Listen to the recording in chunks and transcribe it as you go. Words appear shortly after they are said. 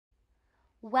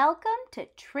Welcome to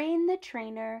Train the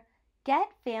Trainer, Get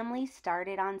Families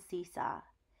Started on Seesaw.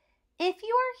 If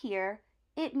you are here,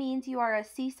 it means you are a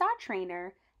Seesaw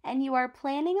trainer and you are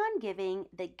planning on giving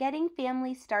the Getting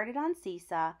Families Started on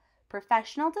Seesaw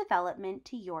professional development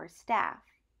to your staff.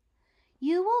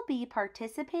 You will be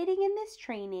participating in this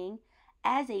training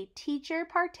as a teacher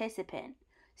participant,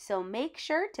 so make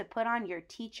sure to put on your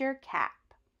teacher cap.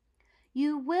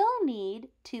 You will need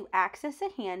to access a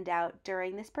handout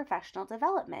during this professional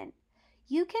development.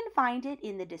 You can find it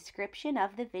in the description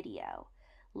of the video.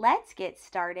 Let's get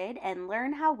started and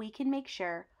learn how we can make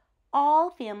sure all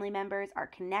family members are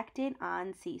connected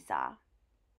on Seesaw.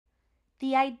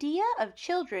 The idea of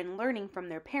children learning from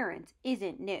their parents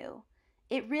isn't new.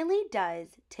 It really does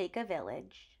take a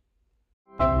village.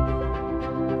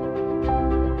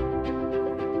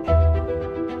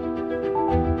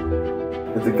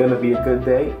 Is it gonna be a good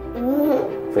day?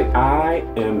 Say, I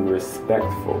am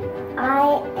respectful. I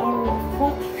am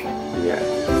respectful.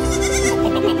 Yes.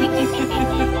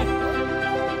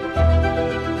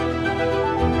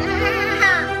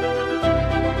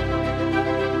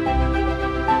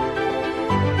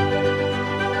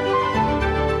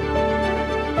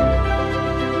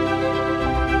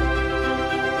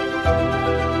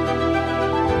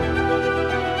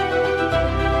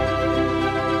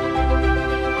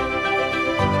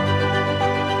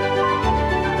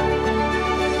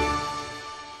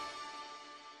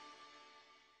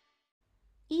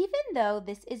 Even though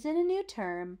this isn't a new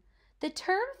term, the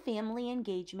term family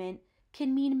engagement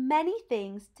can mean many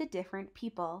things to different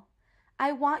people.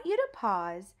 I want you to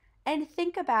pause and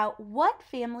think about what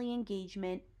family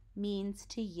engagement means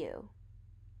to you.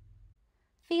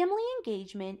 Family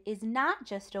engagement is not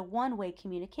just a one-way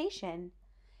communication.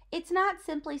 It's not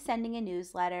simply sending a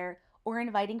newsletter or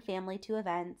inviting family to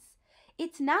events.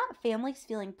 It's not families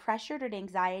feeling pressured or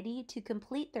anxiety to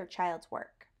complete their child's work.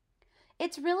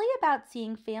 It's really about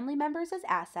seeing family members as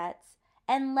assets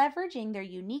and leveraging their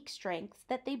unique strengths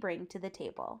that they bring to the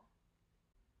table.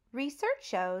 Research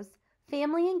shows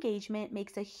family engagement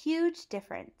makes a huge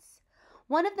difference.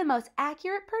 One of the most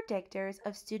accurate predictors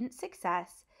of student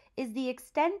success is the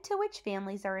extent to which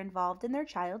families are involved in their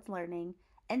child's learning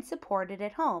and supported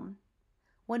at home.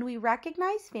 When we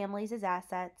recognize families as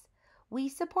assets, we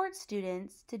support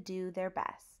students to do their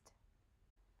best.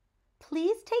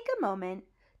 Please take a moment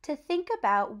to think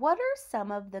about what are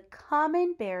some of the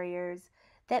common barriers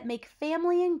that make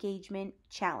family engagement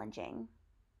challenging.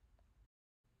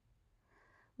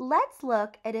 Let's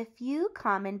look at a few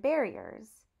common barriers.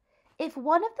 If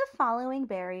one of the following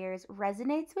barriers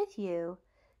resonates with you,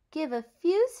 give a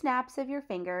few snaps of your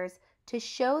fingers to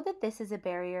show that this is a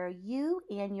barrier you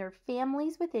and your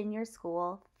families within your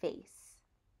school face.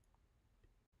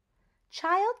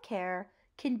 Childcare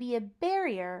can be a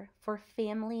barrier for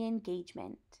family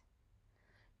engagement.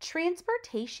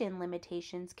 Transportation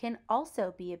limitations can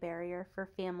also be a barrier for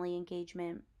family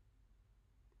engagement.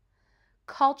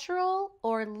 Cultural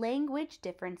or language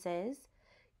differences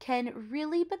can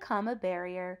really become a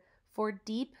barrier for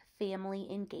deep family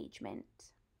engagement.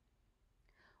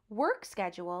 Work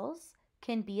schedules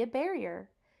can be a barrier,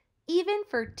 even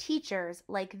for teachers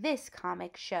like this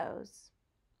comic shows.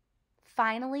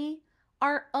 Finally,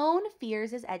 our own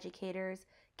fears as educators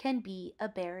can be a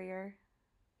barrier.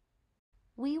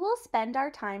 We will spend our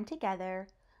time together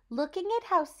looking at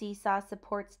how Seesaw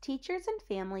supports teachers and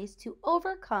families to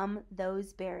overcome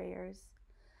those barriers,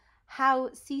 how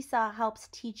Seesaw helps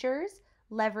teachers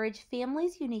leverage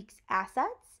families' unique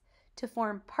assets to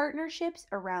form partnerships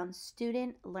around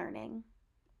student learning.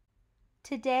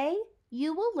 Today,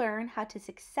 you will learn how to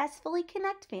successfully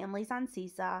connect families on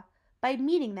Seesaw by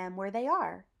meeting them where they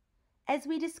are. As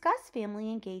we discuss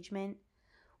family engagement,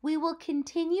 we will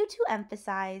continue to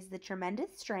emphasize the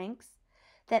tremendous strengths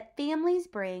that families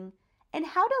bring and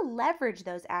how to leverage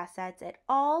those assets at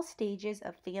all stages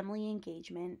of family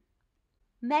engagement.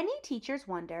 Many teachers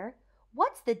wonder,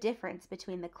 what's the difference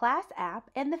between the class app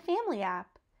and the family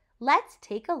app? Let's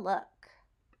take a look.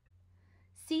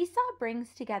 Seesaw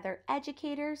brings together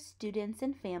educators, students,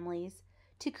 and families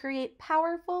to create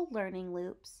powerful learning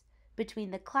loops between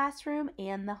the classroom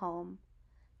and the home.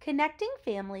 Connecting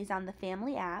families on the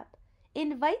family app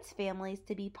invites families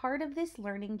to be part of this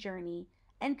learning journey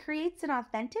and creates an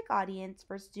authentic audience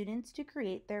for students to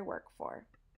create their work for.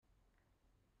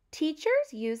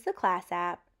 Teachers use the class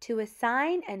app to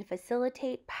assign and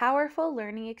facilitate powerful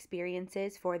learning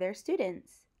experiences for their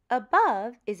students.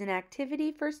 Above is an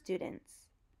activity for students.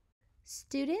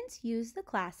 Students use the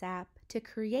class app to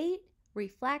create,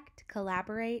 reflect,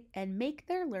 collaborate, and make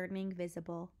their learning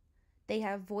visible. They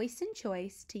have voice and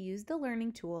choice to use the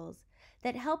learning tools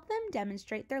that help them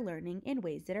demonstrate their learning in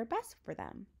ways that are best for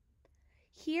them.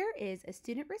 Here is a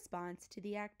student response to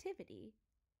the activity.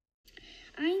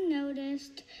 I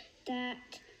noticed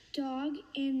that dog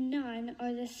and none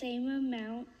are the same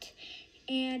amount,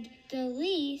 and the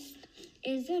least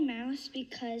is a mouse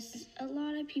because a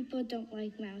lot of people don't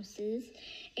like mouses,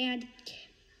 and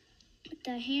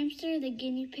the hamster, the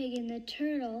guinea pig, and the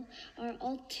turtle are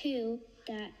all two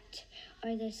that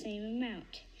are the same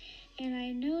amount. And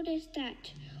I noticed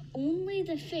that only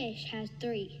the fish has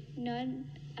 3.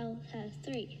 None else has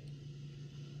 3.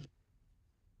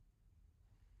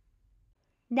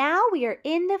 Now we are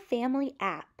in the Family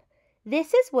app.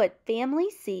 This is what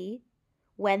families see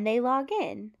when they log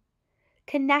in.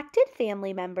 Connected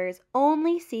family members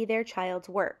only see their child's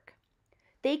work.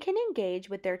 They can engage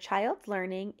with their child's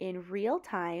learning in real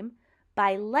time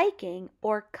by liking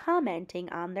or commenting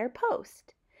on their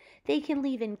post. They can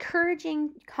leave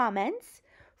encouraging comments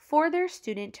for their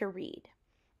student to read.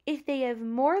 If they have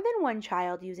more than one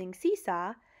child using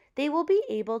Seesaw, they will be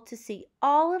able to see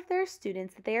all of their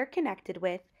students that they are connected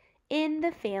with in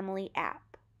the Family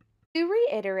app. To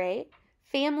reiterate,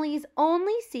 families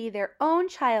only see their own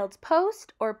child's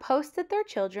post or posts that their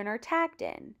children are tagged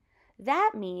in.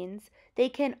 That means they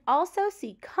can also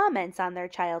see comments on their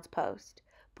child's post,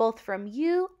 both from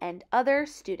you and other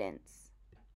students.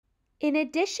 In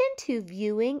addition to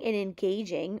viewing and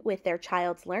engaging with their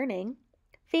child's learning,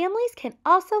 families can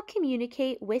also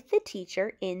communicate with the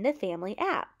teacher in the Family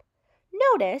app.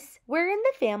 Notice we're in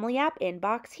the Family app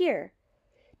inbox here.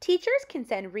 Teachers can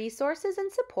send resources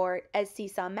and support as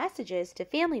Seesaw messages to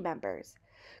family members,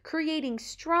 creating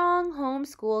strong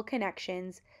homeschool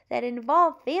connections that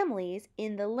involve families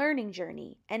in the learning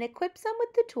journey and equips them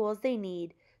with the tools they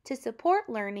need to support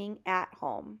learning at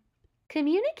home.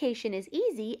 Communication is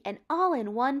easy and all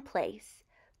in one place.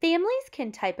 Families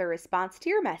can type a response to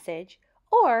your message,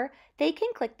 or they can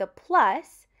click the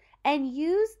plus and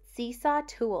use Seesaw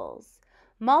tools.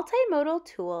 Multimodal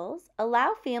tools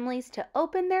allow families to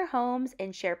open their homes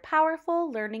and share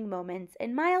powerful learning moments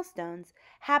and milestones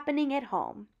happening at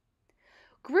home.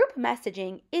 Group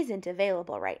messaging isn't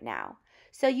available right now,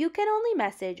 so you can only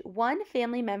message one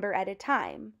family member at a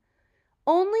time.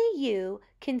 Only you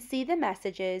can see the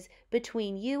messages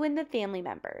between you and the family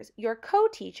members. Your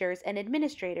co-teachers and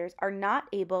administrators are not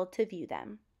able to view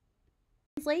them.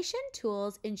 Translation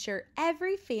tools ensure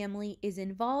every family is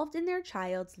involved in their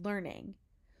child's learning.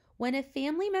 When a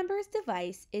family member's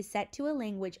device is set to a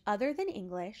language other than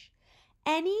English,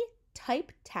 any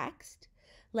typed text,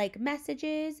 like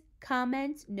messages,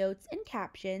 comments, notes, and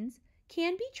captions,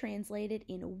 can be translated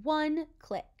in one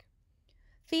click.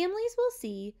 Families will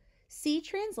see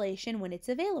translation when it's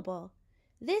available.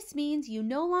 This means you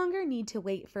no longer need to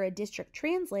wait for a district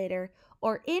translator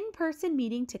or in-person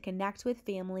meeting to connect with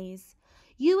families.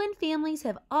 You and families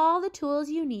have all the tools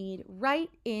you need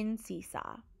right in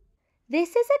Seesaw.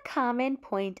 This is a common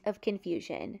point of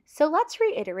confusion, so let's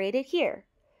reiterate it here.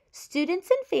 Students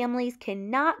and families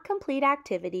cannot complete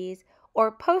activities or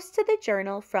post to the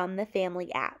journal from the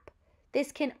Family app.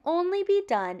 This can only be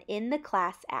done in the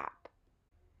Class app.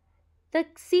 The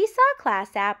Seesaw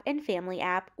Class app and Family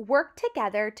app work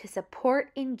together to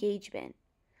support engagement.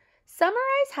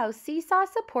 Summarize how Seesaw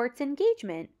supports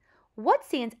engagement. What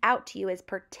stands out to you as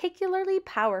particularly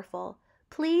powerful?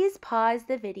 Please pause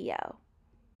the video.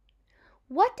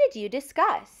 What did you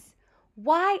discuss?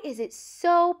 Why is it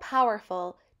so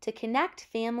powerful to connect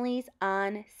families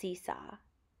on Seesaw?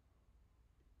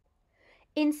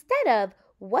 Instead of,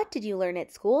 "What did you learn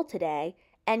at school today?"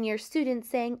 and your students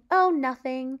saying, "Oh,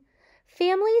 nothing,"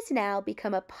 families now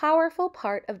become a powerful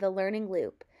part of the learning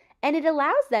loop, and it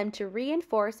allows them to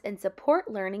reinforce and support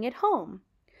learning at home.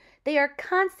 They are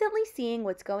constantly seeing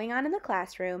what's going on in the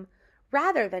classroom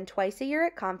rather than twice a year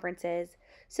at conferences,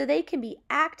 so they can be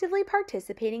actively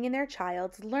participating in their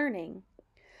child's learning.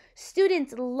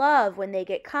 Students love when they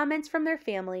get comments from their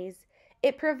families.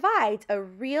 It provides a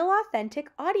real, authentic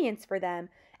audience for them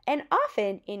and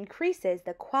often increases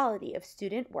the quality of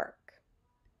student work.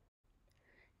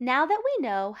 Now that we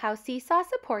know how Seesaw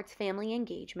supports family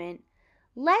engagement,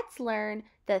 let's learn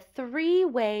the 3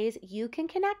 ways you can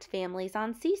connect families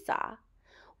on Seesaw.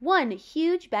 One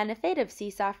huge benefit of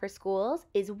Seesaw for Schools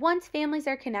is once families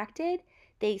are connected,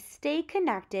 they stay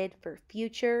connected for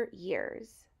future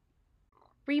years.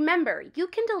 Remember, you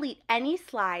can delete any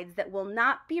slides that will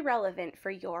not be relevant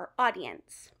for your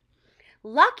audience.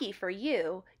 Lucky for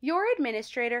you, your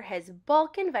administrator has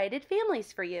bulk invited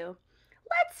families for you.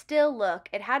 Let's still look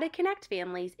at how to connect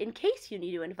families in case you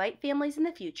need to invite families in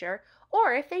the future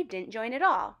or if they didn't join at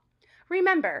all.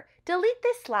 Remember, delete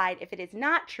this slide if it is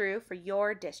not true for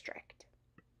your district.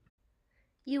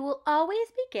 You will always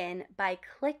begin by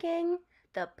clicking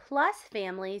the plus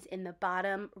families in the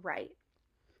bottom right.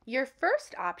 Your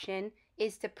first option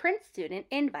is to print student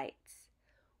invites.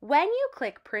 When you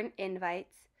click print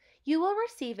invites, you will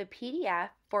receive a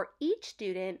PDF for each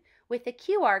student with a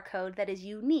QR code that is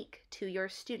unique to your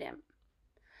student.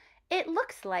 It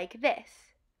looks like this.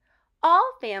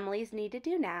 All families need to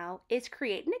do now is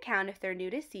create an account if they're new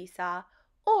to Seesaw,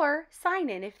 or sign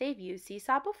in if they've used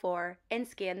Seesaw before and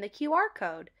scan the QR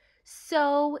code.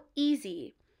 So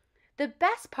easy. The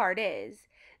best part is,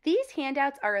 these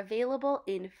handouts are available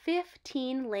in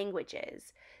 15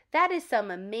 languages. That is some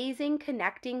amazing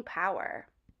connecting power.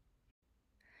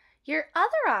 Your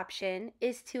other option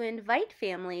is to invite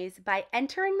families by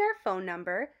entering their phone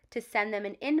number to send them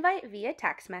an invite via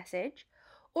text message,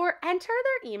 or enter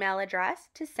their email address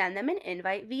to send them an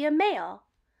invite via mail.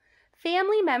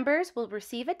 Family members will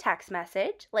receive a text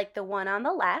message like the one on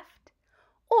the left,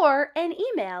 or an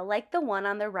email like the one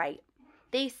on the right.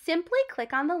 They simply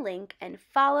click on the link and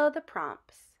follow the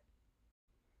prompts.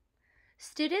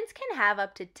 Students can have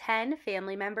up to 10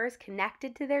 family members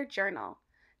connected to their journal.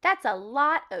 That's a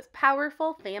lot of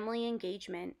powerful family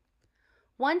engagement.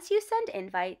 Once you send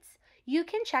invites, you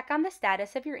can check on the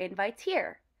status of your invites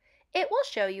here. It will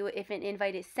show you if an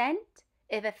invite is sent,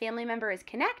 if a family member is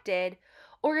connected,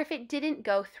 or if it didn't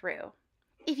go through.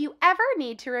 If you ever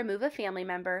need to remove a family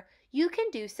member, you can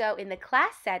do so in the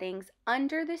class settings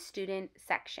under the student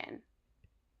section.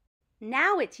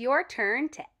 Now it's your turn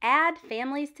to add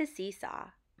families to Seesaw.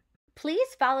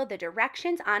 Please follow the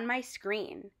directions on my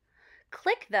screen.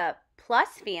 Click the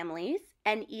plus families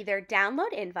and either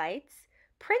download invites,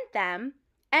 print them,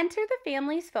 enter the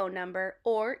family's phone number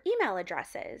or email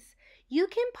addresses. You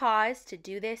can pause to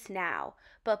do this now,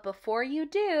 but before you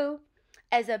do,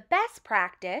 as a best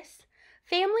practice,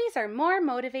 families are more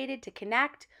motivated to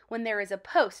connect when there is a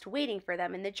post waiting for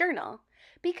them in the journal,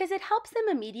 because it helps them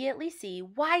immediately see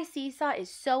why Seesaw is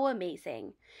so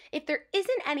amazing. If there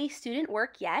isn't any student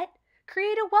work yet,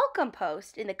 create a welcome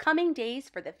post in the coming days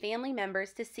for the family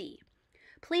members to see.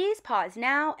 Please pause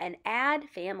now and add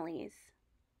families.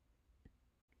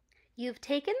 You've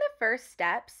taken the first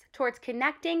steps towards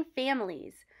connecting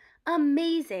families.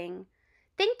 Amazing!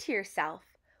 Think to yourself,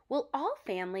 will all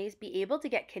families be able to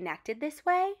get connected this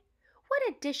way? What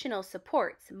additional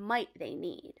supports might they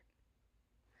need?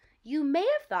 You may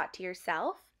have thought to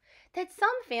yourself that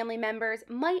some family members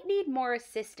might need more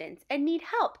assistance and need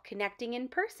help connecting in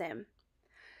person.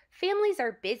 Families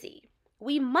are busy.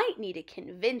 We might need to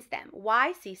convince them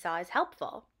why Seesaw is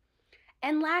helpful.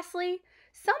 And lastly,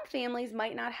 some families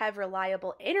might not have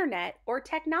reliable internet or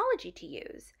technology to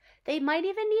use. They might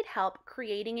even need help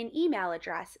creating an email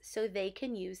address so they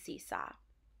can use Seesaw.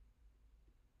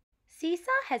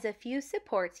 Seesaw has a few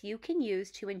supports you can use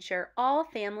to ensure all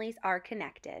families are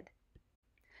connected.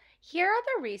 Here are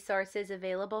the resources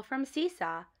available from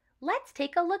Seesaw. Let's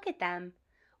take a look at them.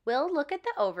 We'll look at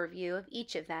the overview of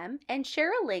each of them and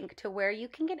share a link to where you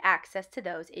can get access to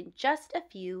those in just a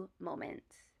few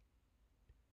moments.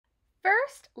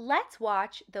 First, let's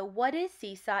watch the What is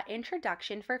Seesaw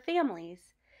introduction for families.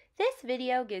 This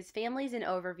video gives families an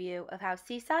overview of how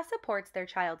Seesaw supports their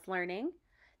child's learning.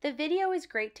 The video is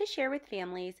great to share with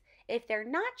families if they're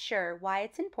not sure why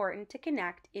it's important to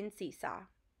connect in Seesaw.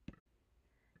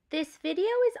 This video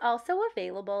is also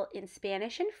available in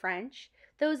Spanish and French.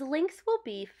 Those links will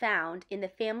be found in the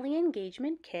Family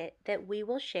Engagement Kit that we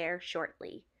will share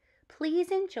shortly.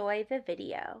 Please enjoy the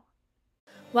video.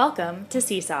 Welcome to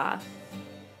Seesaw.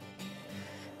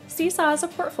 Seesaw is a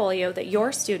portfolio that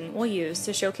your student will use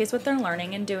to showcase what they're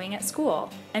learning and doing at school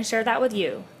and share that with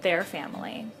you, their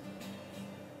family.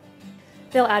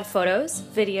 They'll add photos,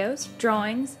 videos,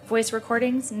 drawings, voice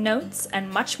recordings, notes, and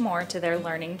much more to their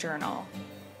learning journal.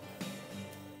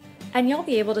 And you'll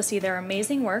be able to see their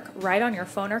amazing work right on your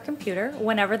phone or computer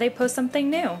whenever they post something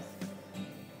new.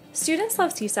 Students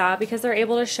love Seesaw because they're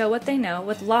able to show what they know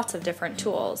with lots of different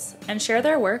tools and share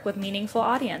their work with meaningful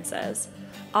audiences,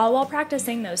 all while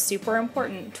practicing those super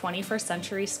important 21st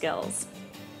century skills.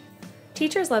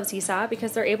 Teachers love Seesaw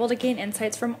because they're able to gain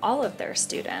insights from all of their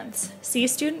students, see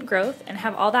student growth, and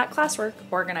have all that classwork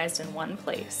organized in one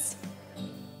place.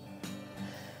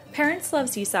 Parents love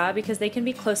Seesaw because they can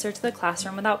be closer to the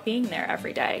classroom without being there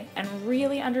every day and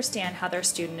really understand how their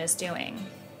student is doing.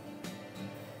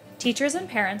 Teachers and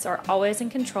parents are always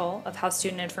in control of how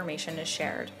student information is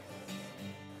shared.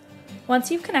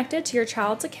 Once you've connected to your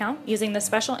child's account using the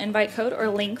special invite code or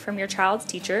link from your child's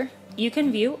teacher, you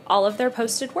can view all of their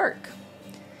posted work.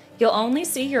 You'll only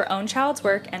see your own child's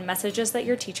work and messages that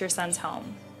your teacher sends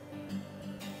home.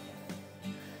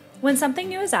 When something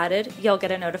new is added, you'll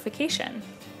get a notification.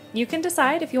 You can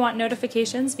decide if you want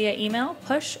notifications via email,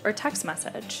 push, or text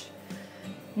message.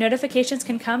 Notifications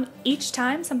can come each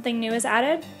time something new is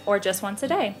added or just once a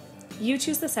day. You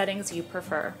choose the settings you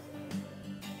prefer.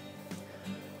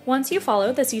 Once you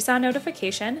follow the Seesaw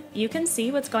notification, you can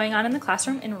see what's going on in the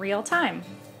classroom in real time.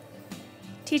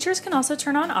 Teachers can also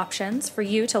turn on options for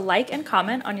you to like and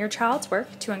comment on your child's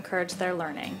work to encourage their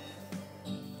learning.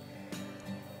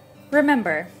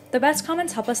 Remember, the best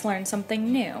comments help us learn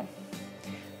something new.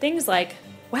 Things like,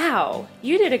 "Wow,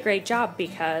 you did a great job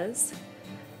because,"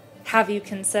 "Have you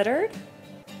considered?"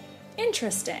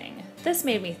 "Interesting, this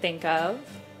made me think of,"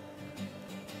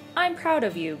 "I'm proud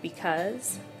of you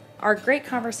because," are great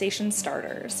conversation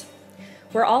starters.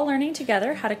 We're all learning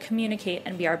together how to communicate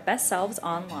and be our best selves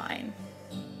online.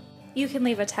 You can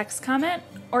leave a text comment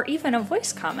or even a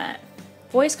voice comment.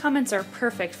 Voice comments are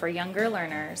perfect for younger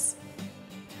learners.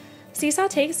 Seesaw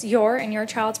takes your and your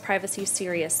child's privacy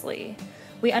seriously.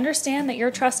 We understand that you're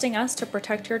trusting us to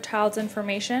protect your child's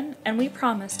information, and we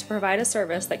promise to provide a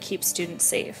service that keeps students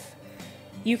safe.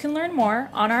 You can learn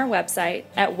more on our website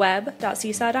at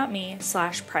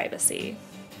web.seesaw.me/privacy.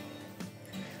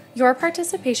 Your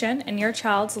participation in your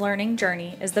child's learning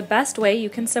journey is the best way you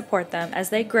can support them as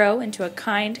they grow into a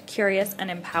kind, curious, and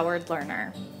empowered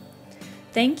learner.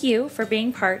 Thank you for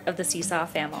being part of the Seesaw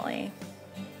family.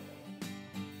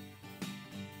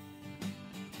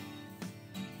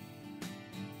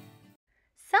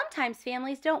 Sometimes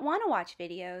families don't want to watch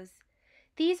videos.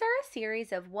 These are a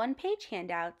series of one-page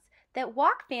handouts that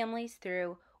walk families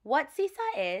through what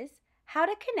Seesaw is, how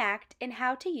to connect, and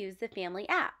how to use the family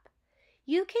app.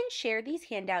 You can share these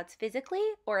handouts physically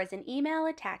or as an email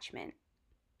attachment.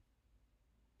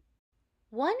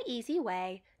 One easy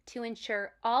way to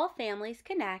ensure all families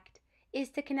connect is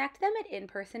to connect them at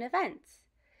in-person events.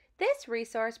 This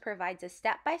resource provides a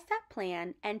step-by-step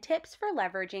plan and tips for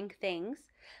leveraging things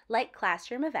like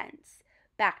classroom events,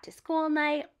 back-to-school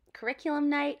night, curriculum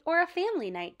night, or a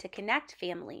family night to connect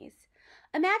families.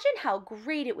 Imagine how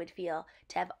great it would feel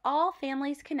to have all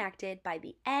families connected by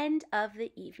the end of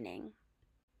the evening.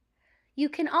 You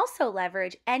can also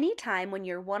leverage any time when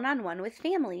you're one-on-one with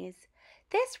families.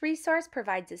 This resource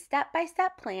provides a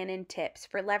step-by-step plan and tips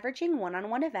for leveraging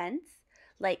one-on-one events,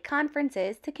 like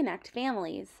conferences, to connect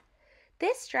families.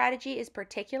 This strategy is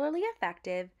particularly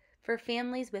effective for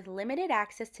families with limited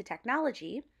access to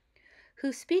technology,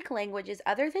 who speak languages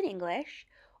other than English,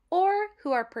 or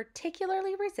who are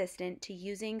particularly resistant to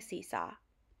using Seesaw.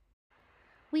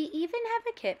 We even have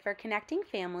a kit for connecting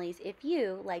families if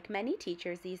you, like many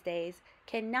teachers these days,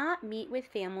 cannot meet with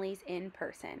families in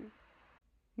person.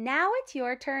 Now it's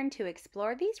your turn to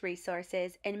explore these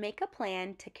resources and make a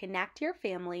plan to connect your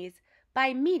families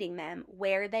by meeting them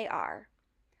where they are.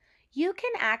 You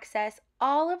can access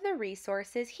all of the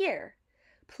resources here.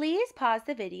 Please pause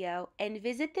the video and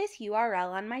visit this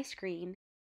URL on my screen.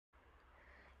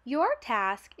 Your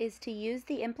task is to use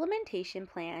the implementation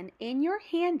plan in your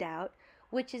handout,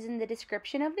 which is in the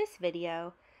description of this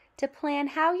video, to plan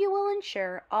how you will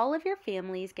ensure all of your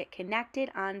families get connected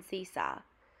on Seesaw.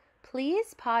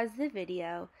 Please pause the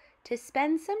video to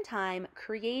spend some time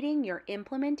creating your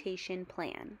implementation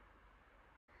plan.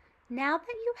 Now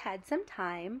that you've had some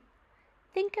time,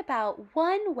 think about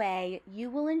one way you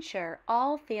will ensure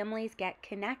all families get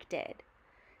connected.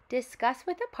 Discuss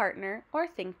with a partner or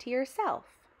think to yourself.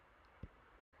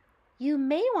 You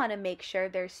may want to make sure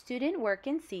there's student work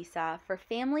in Seesaw for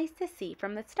families to see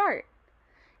from the start.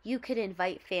 You could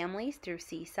invite families through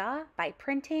Seesaw by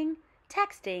printing,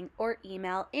 texting, or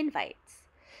email invites.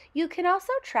 You can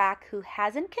also track who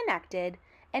hasn't connected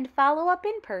and follow up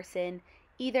in person,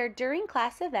 either during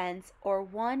class events or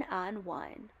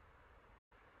one-on-one.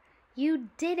 You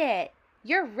did it!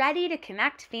 You're ready to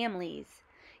connect families.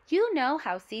 You know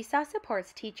how Seesaw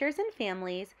supports teachers and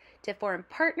families to form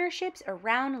partnerships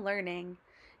around learning.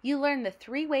 You learn the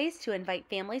 3 ways to invite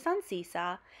families on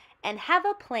Seesaw and have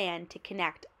a plan to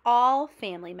connect all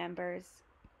family members.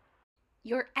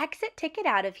 Your exit ticket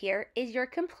out of here is your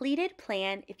completed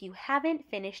plan if you haven't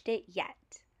finished it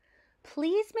yet.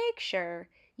 Please make sure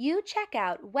you check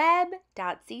out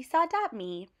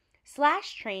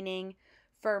web.seesaw.me/training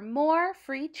for more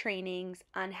free trainings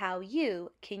on how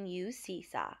you can use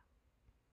Seesaw.